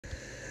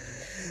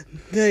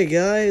Hey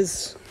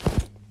guys,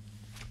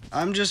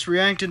 I'm just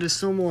reacting to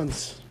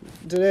someone's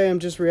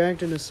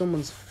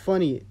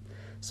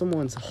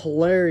someone's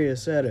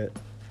hilarious edit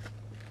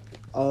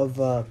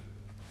of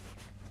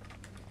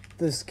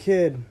this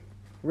kid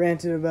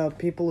ranting about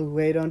people who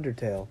hate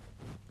Undertale.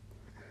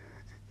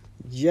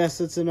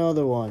 Yes, it's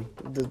another one.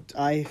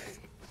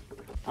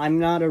 I'm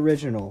not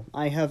original.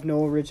 I have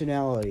no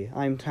originality.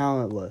 I'm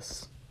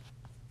talentless.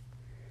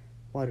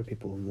 Why do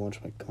people watch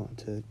my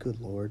content?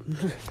 Good lord.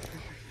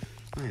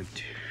 I am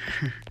too.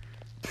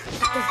 The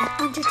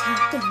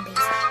Undertale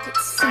fanbase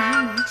gets so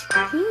much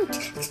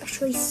hate,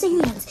 especially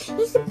Sans.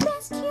 He's the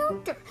best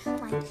character.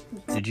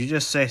 Did you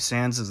just say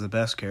Sans is the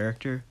best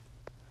character?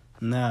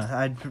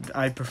 Nah,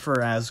 I'd prefer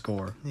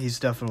Asgore. He's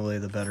definitely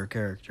the better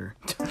character.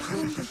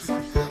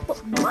 But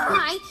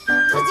why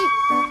does he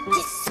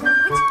get so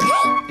much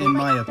hate? In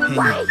my opinion.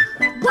 Why?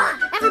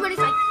 Everybody's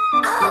like,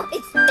 oh,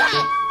 it's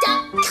that.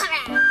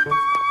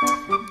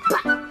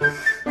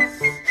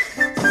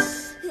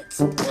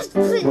 But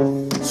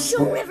it's just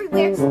shown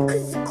everywhere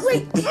because it's a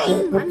great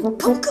game. I mean,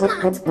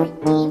 Pokemon's a great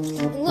game.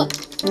 And look,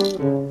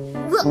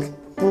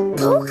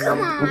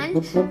 Pokemon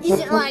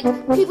isn't like,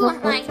 people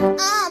aren't like,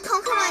 oh,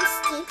 Pokemon's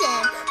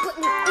stupid. But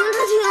in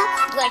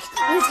Undertale, like,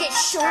 when it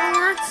gets shown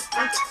on,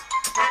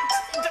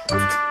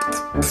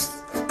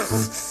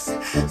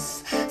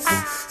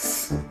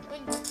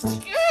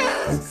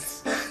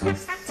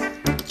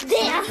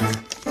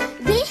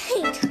 they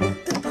hate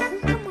the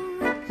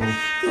Pokemon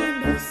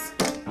fanbase.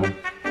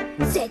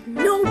 Said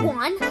no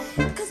one,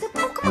 because the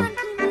Pokemon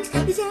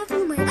fanbase is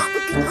everywhere. But the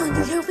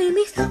Undertale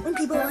fanbase, when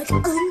people are like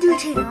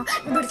Undertale,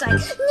 everybody's like,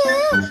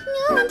 no,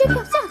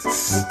 Undertale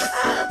sucks.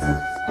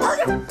 All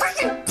your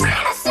freaking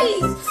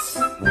fantasies!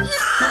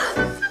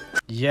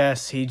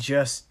 Yes, he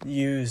just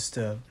used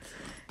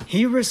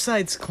he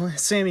recites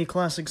Sammy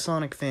Classic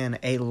Sonic Fan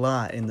a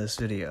lot in this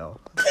video.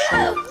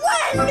 When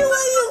will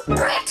you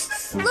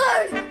bricks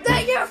learn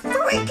that you're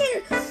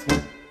freaking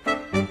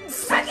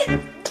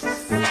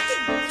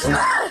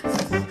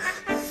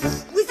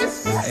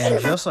And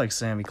just like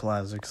Sammy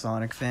Classic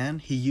Sonic Fan,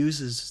 he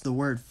uses the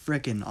word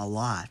frickin' a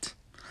lot.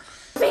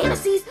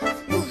 Fantasies,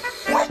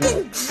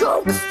 freaking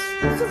jokes,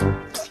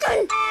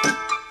 freaking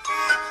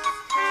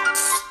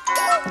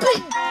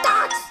stupid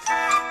thoughts,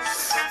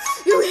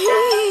 you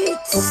hate.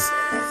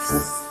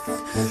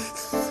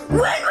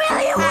 When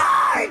will you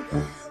learn?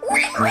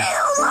 When will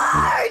you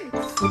learn?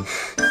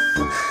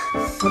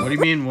 What do you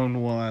mean,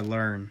 when will I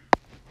learn?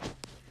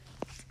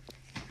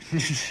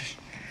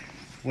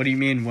 What do you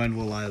mean, when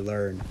will I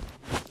learn?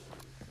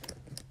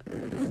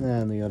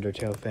 And the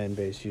Undertale fan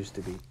base used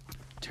to be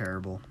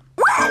terrible.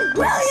 When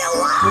will you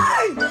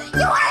learn?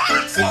 Your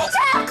actions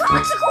have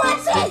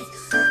consequences!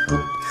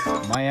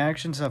 My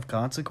actions have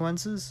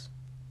consequences?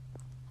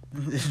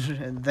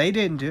 They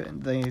didn't do.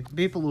 The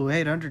people who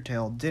hate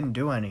Undertale didn't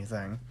do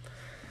anything.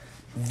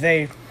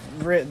 They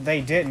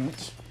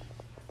didn't.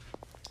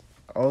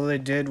 All they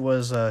did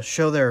was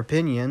show their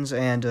opinions,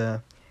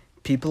 and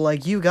people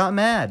like you got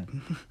mad.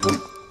 Okay,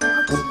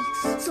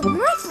 so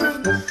my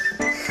friend,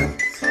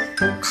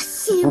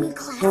 Sammy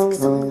Classic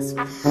Songs.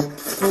 Well,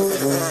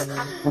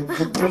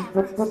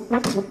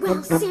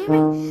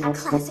 Sammy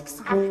Classic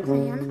Sonic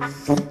Fan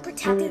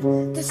protected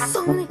the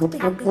Sonic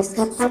fanbase.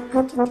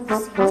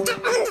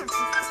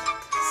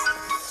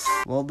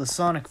 Well, the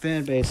Sonic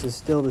fanbase is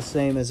still the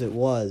same as it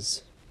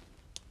was.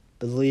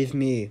 Believe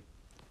me,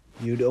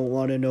 you don't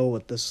want to know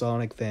what the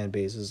Sonic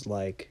fanbase is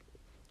like.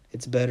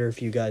 It's better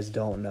if you guys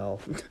don't know.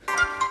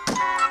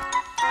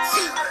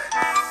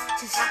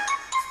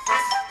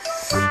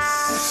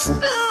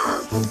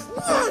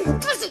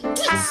 Does it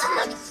get so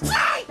much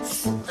hate?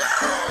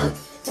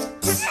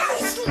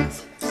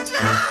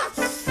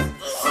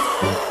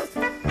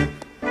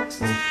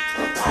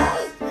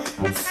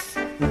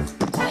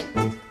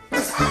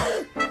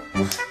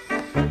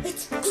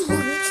 It's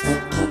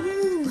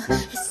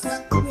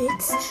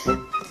secrets,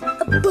 a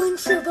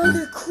bunch of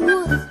other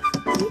cool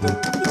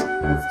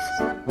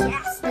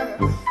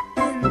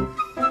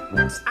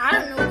things, I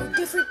don't know,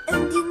 different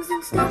endings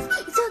and stuff.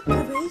 It's a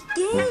great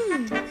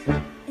game.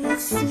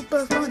 It's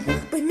super fun.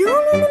 But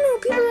no,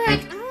 people are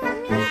like,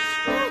 oh no,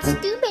 it's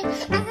stupid.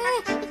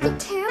 It's a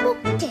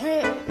terrible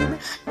game.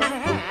 I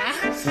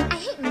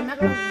hate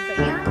Metal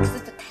Van because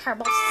it's a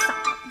terrible song.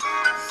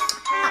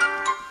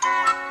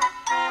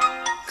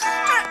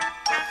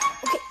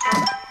 Okay,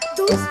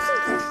 those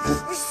people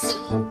are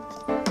saying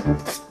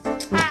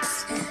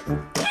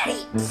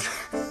idiots.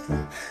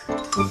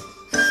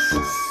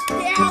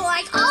 They're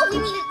like, oh, we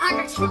need an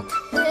Undertale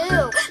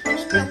too. We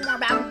need to know more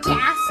about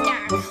Gaster.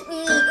 We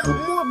need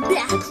more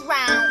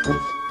background.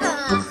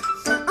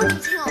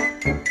 Undertale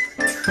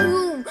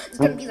 2 is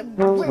gonna be the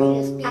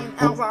greatest game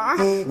ever.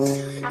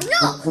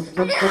 No!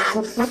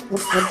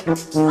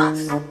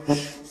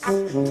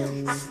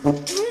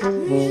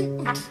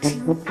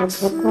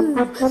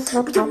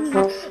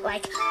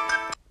 Like,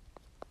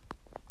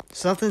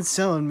 Something's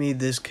telling me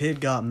this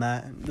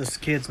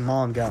kid's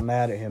mom got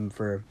mad at him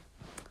for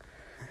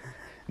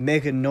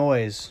making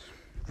noise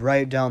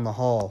right down the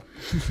hall.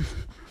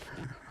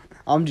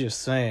 I'm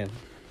just saying.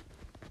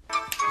 We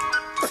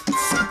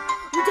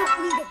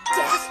don't need a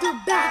dastard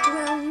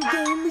background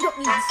game. We don't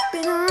need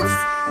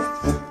spin-offs.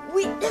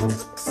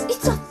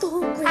 It's a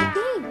full great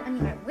game. I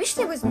mean, I wish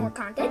there was more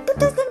content, but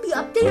there's gonna be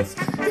updates.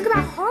 Think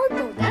about hard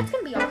mode. That's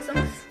gonna be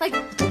awesome. Like,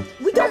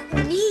 we don't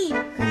need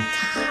an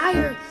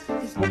entire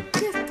different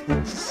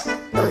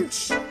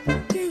bunch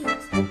of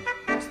games.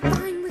 It's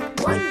fine with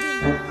one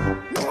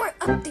game. More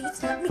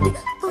updates make it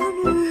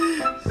funner.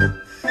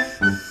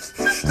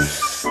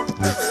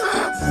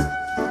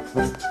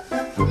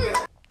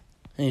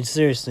 Hey,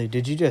 seriously,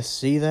 did you just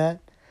see that?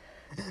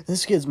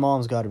 This kid's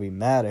mom's got to be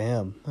mad at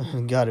him.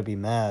 Got to be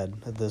mad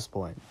at this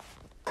point.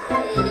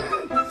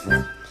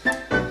 Fucking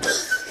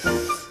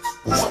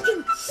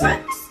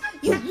tricks!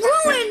 You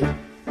ruined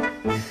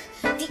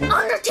the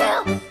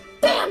Undertale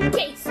fan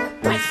base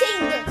by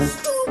saying they're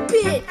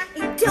stupid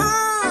and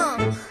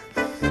dumb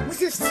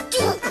with your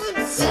stupid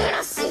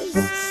fantasies.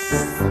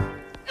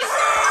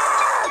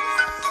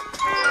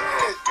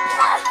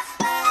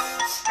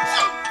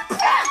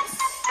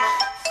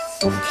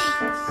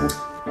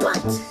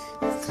 But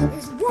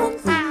there's one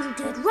thing you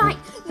did right.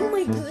 You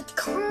made good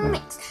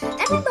comics.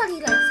 Everybody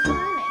likes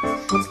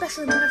comics,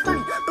 especially when they're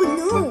funny. But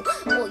no,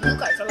 well, you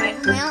guys are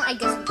like, well, I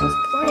guess we can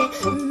support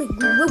it and make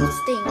gross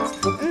things.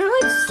 And now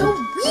it's so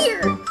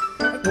weird.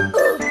 Like,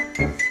 ugh.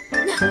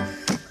 Now,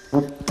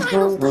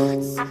 final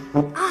thoughts.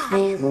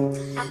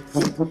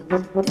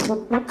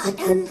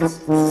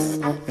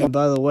 And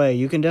by the way,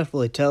 you can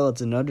definitely tell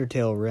it's an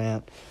Undertale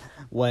rant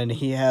when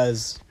he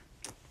has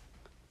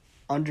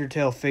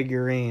Undertale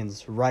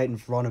figurines right in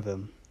front of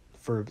him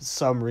for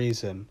some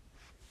reason.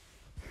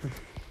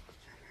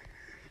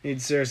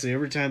 Seriously,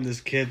 every time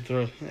this kid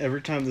throws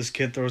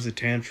a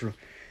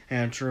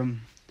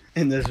tantrum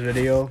in this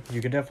video,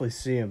 you can definitely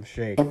see him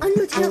shake.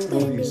 Undertale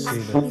fan You base see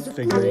the is a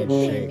figurine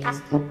great shake.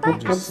 base, but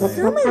Just some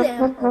saying. of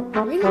them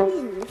are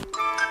really weird.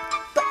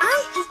 But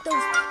I hate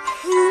those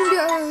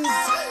haters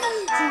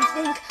who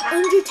think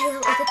Undertale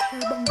is a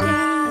terrible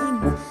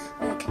game.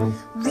 Like,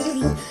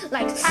 really,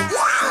 like,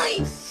 why?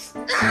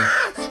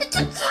 It's a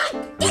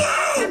good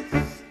game!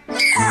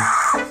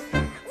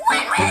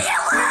 When will you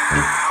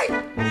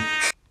learn?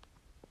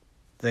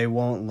 They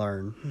won't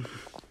learn.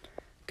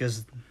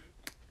 Because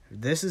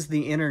this is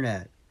the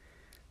internet,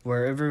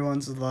 where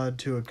everyone's allowed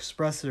to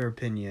express their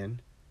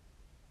opinion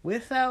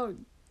without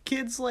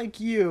kids like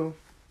you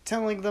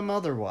telling them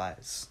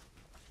otherwise.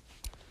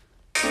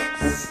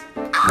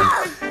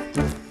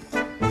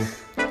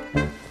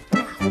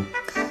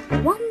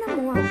 One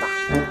more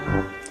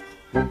thought.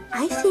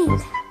 I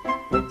think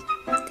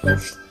there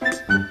should be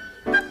more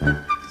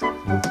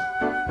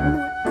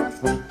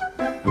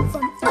updates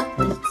from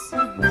updates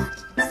and not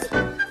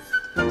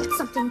it's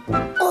something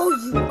all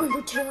you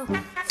Undertale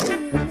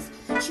fans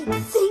should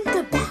think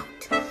about.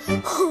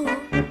 Oh,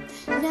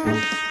 now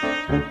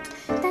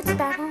that's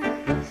about all.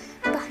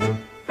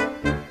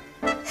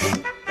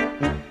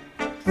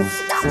 But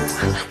stop.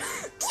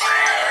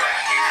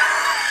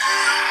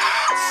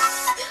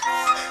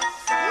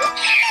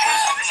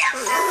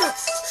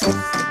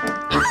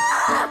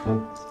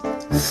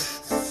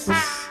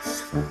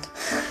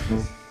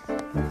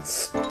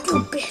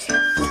 Stupid.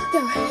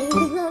 They're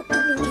hating on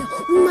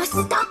Undertale. We must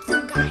stop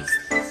them, guys.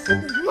 We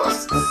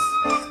must.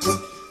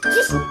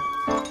 Just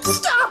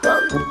stop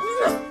them.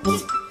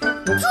 Just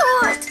do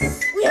it.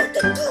 We have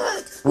to do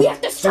it. We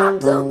have to stop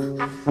them.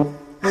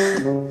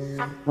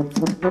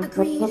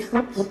 Agreed.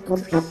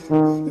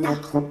 Now,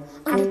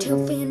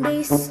 Undertale fan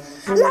base,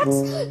 let's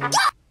go.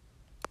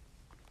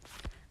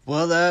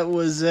 Well, that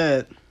was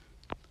it.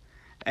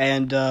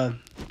 And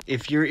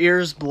if your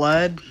ears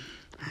bled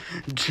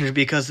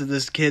because of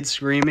this kid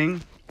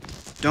screaming,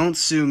 don't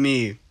sue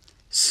me.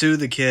 Sue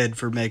the kid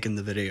for making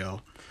the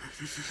video.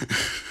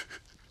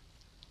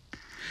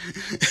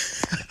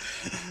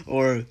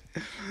 Or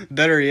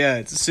better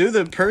yet, sue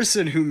the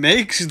person who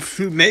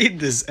made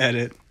this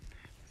edit,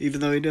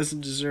 even though he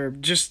doesn't deserve.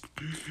 Just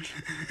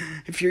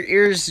if you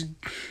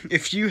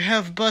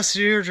have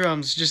busted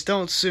eardrums, just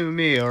don't sue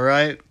me, all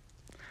right?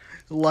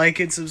 Like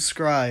and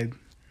subscribe.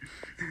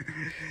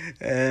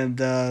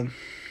 And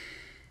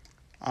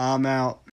I'm out.